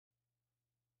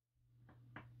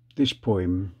This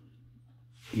poem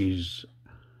is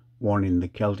one in the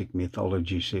Celtic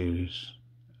mythology series.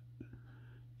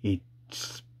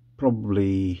 It's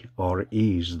probably, or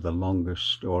is, the longest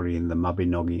story in the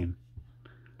Mabinogion.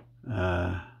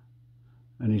 And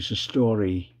it's a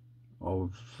story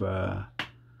of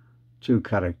two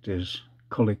characters,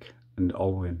 Culhwch and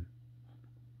OLwen.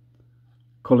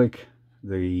 Culhwch,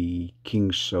 the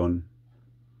king's son,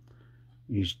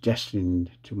 is destined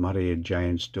to marry a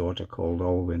giant's daughter called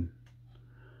OLwen.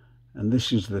 And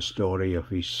this is the story of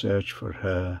his search for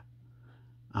her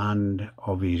and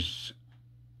of his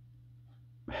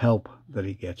help that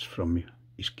he gets from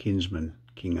his kinsman,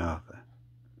 King Arthur.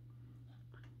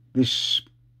 This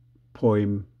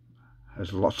poem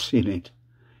has lots in it.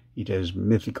 It has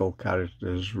mythical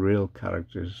characters, real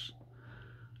characters,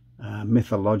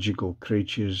 mythological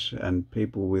creatures, and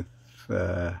people with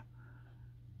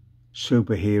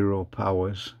superhero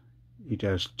powers. It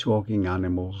has talking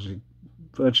animals. It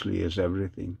virtually has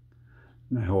everything,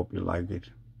 and I hope you like it.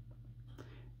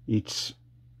 It's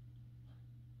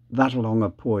that long a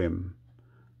poem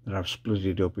that I've split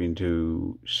it up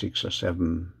into 6 or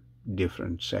 7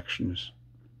 different sections.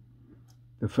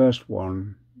 The first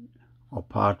one, or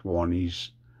part 1,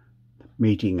 is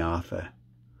meeting Arthur,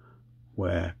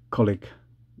 where Culhwch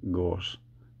goes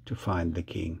to find the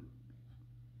king.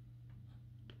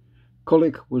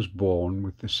 Culhwch was born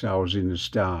with the sows in a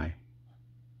sty.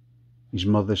 His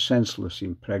mother, senseless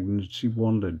in pregnancy,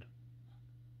 wandered.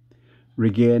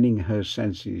 Regaining her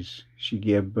senses, she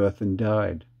gave birth and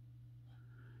died.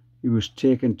 He was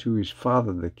taken to his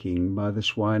father, the king, by the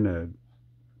swineherd.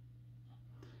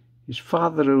 His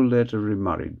father, who later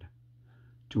remarried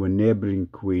to a neighbouring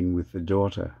queen with the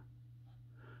daughter.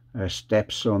 Her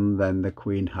stepson then the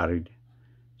queen harried.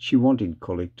 She wanted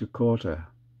Culhwch to court her.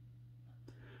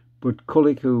 But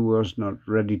Culhwch, who was not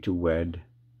ready to wed,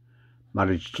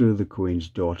 marriage to the queen's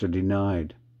daughter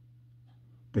denied.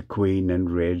 The queen,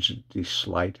 enraged at this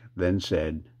slight, then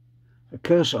said, "A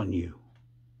curse on you!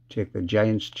 Take the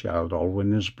giant's child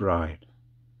OLwen as bride."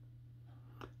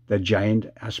 The giant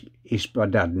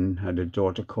Ysbaddaden had a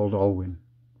daughter called OLwen.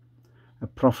 A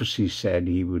prophecy said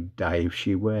he would die if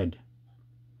she wed.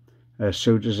 Her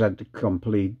suitors had to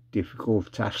complete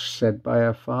difficult tasks set by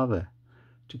her father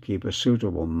to keep a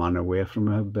suitable man away from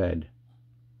her bed.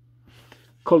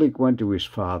 Culhwch went to his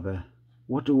father.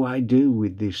 "What do I do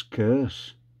with this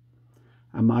curse?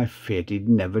 Am I fated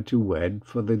never to wed,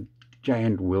 for the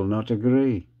giant will not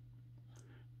agree?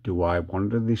 Do I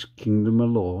wander this kingdom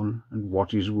alone, and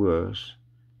what is worse,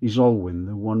 is OLwen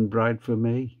the one bride for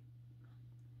me?"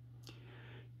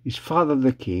 His father,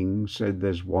 the king, said,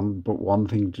 "There's but one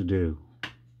thing to do.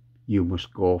 You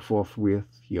must go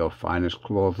forthwith, your finest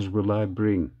clothes will I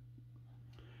bring.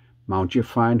 Mount your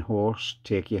fine horse,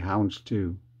 take your hounds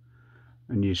too,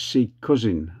 and you seek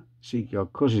your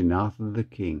cousin Arthur the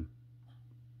king.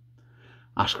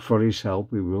 Ask for his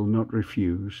help, he will not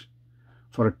refuse.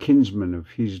 For a kinsman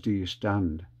of his do you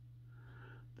stand.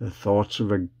 The thoughts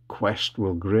of a quest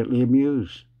will greatly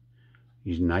amuse.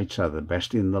 His knights are the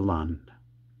best in the land."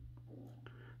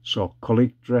 So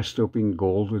Culhwch dressed up in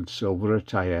gold and silver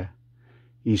attire.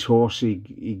 His horse he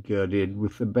girded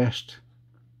with the best.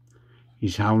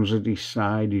 His hounds at his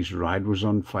side, his ride was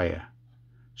on fire.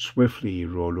 Swiftly he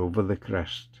rode over the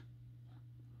crest.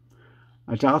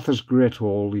 At Arthur's great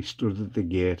hall he stood at the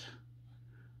gate.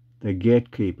 The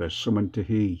gatekeeper summoned to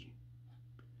he.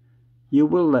 "You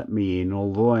will let me in,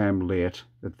 although I am late.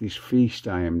 At this feast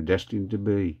I am destined to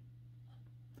be."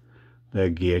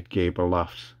 The gatekeeper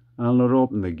laughed. "I'll not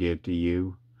open the gate to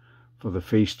you, for the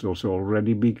feast has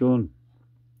already begun.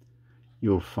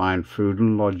 You'll find food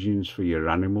and lodgings for your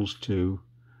animals too,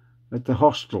 at the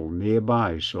hostel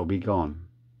nearby, so be gone."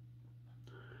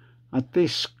 At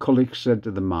this Culhwch said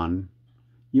to the man,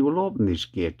 "You will open this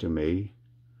gate to me,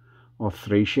 or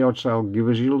 3 shouts I'll give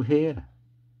as you'll hear.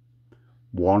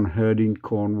 One heard in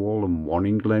Cornwall and one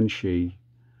in Glenshee,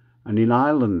 and in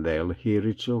Ireland they'll hear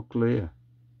it so clear.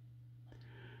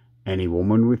 Any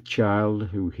woman with child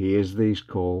who hears these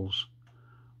calls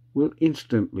will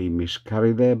instantly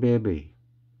miscarry their baby,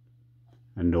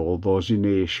 and all those in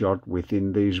earshot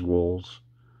within these walls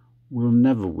will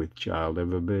never with child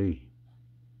ever be."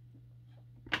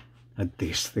 At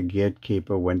this the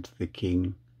gatekeeper went to the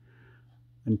king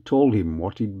and told him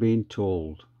what he'd been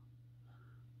told.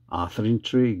 Arthur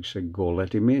intrigued, said, "Go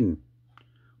let him in.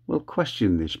 We'll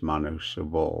question this man who's so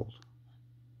bold."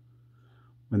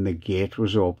 When the gate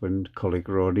was opened, Culhwch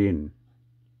rode in,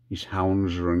 his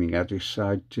hounds running at his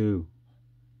side too.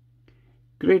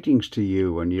 "Greetings to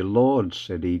you and your lord,"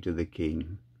 said he to the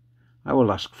king. "I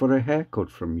will ask for a haircut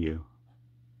from you."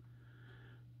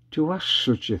 To ask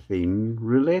such a thing,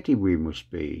 related we must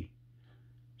be.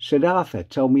 Said Arthur,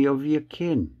 tell me of your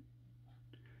kin.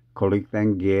 Culhwch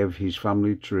then gave his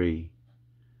family tree.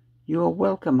 You are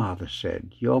welcome, Arthur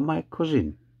said, you're my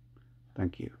cousin.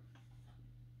 Thank you.